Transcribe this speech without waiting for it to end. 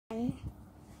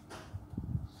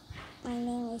My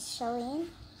name is Charlene.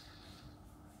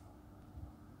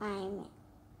 I'm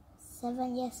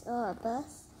 7 years old at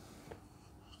birth,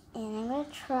 and I'm going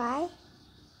to try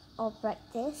or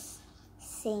practice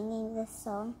singing the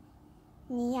song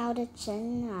你要的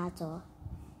真那朵.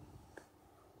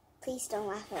 Please don't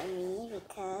laugh at me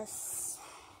because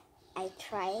I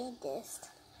tried this.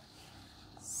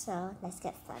 So let's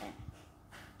get started.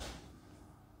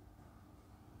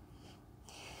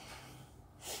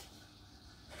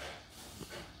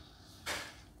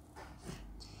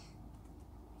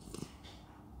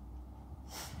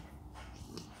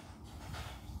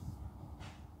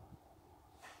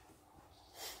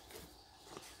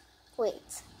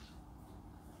 Wait.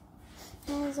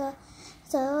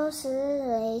 这都是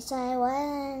泪在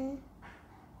问，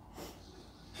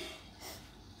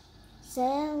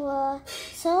见我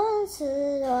从此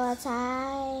我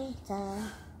才的，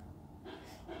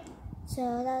就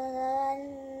到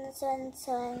人纯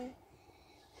纯，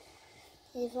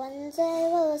一份在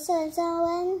我身上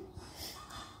问，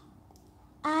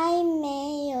爱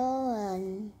没有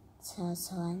人测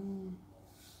穿。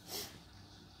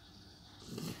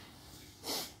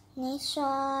你说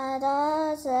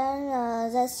的真的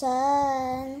在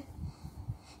深，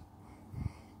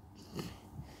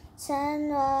承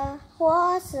诺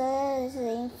我是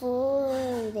幸福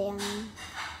量，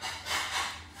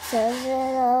这是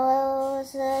我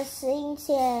的心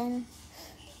田，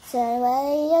在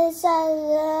唯一三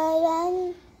的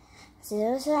人，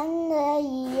就算的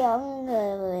一样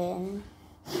的脸，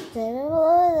对我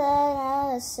的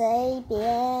那个随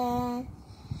便。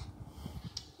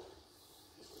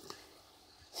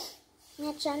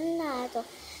你真那朵，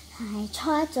还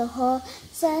抓着我，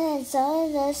伸着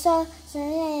的手，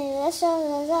伸着的手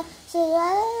的手，是我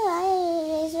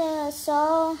的的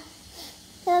手。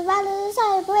这把路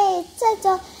再不会再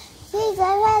走，你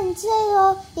在远最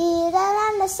后，一个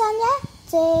人的山野，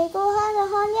最孤寒的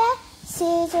荒野，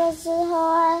洗出之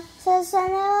后，深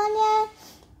深的万年，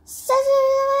三十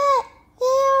多年，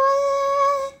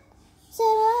最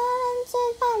我最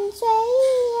犯罪夜，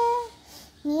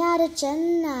你要的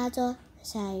真那朵。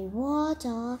在我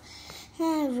的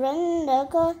人的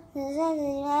歌，人生里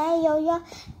面有用，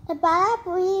把它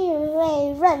不一定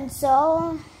会认走，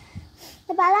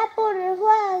把它不只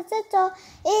会这种，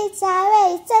一才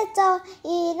会这种，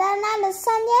一蓝蓝的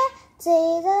山野，最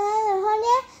的蓝的荒野，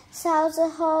烧之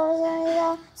后这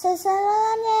种深深的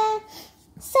年，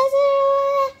三十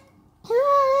多年，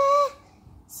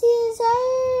其实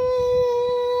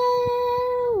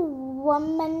我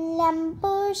们两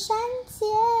不相见。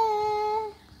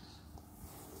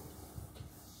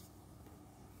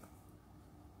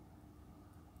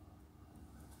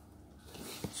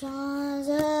装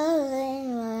着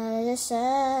灵魂的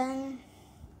神，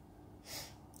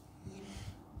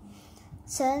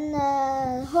真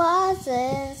的化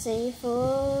成幸福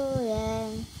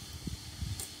人，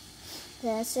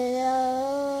这是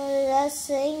我的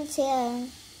心田，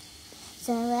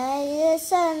成为一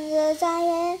生的单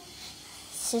元，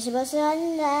其实不是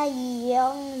很难以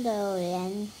用的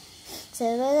人，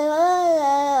这不是我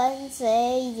的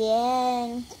最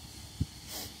点。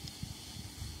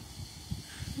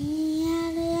你要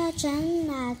的真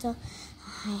那朵，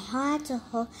还花着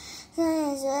火，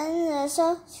真的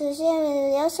手，出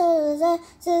现有手的人，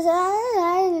只剩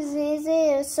爱的自己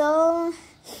的手。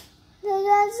这个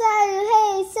在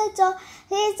黑这种，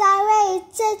你在为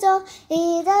这种，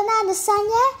你的那的山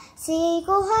野，西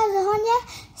谷花的荒野，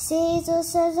西竹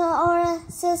深中偶尔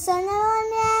是深的万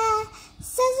年，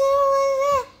三十五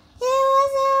年，也我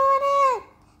是我的，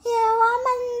也我们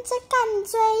在干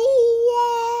醉夜。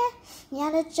你要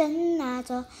的真那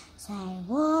朵，在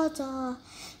我的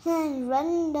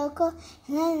人的歌，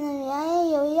人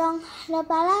也有用，你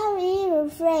把它一路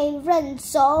会认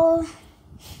走，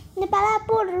你把它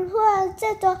不如或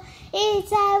这种，一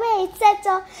再为这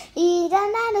种，一的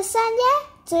那的山野，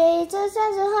最最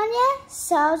三十多年，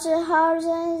烧之后这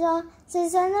种，只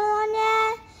剩的多年，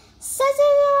三十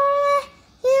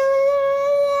多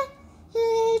年，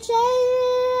一追。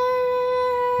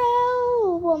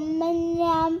我们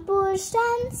两不相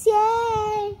见。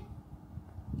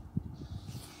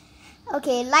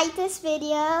Okay, like this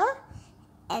video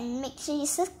and make sure you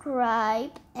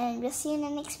subscribe, and we'll see you in the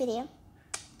next video.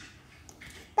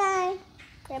 Bye.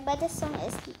 Remember, the song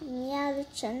is 你要的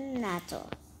真那朵.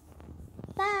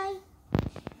 Bye.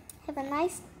 Have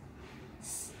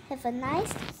a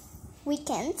nice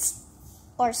weekend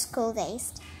or school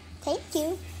days. Thank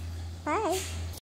you. Bye.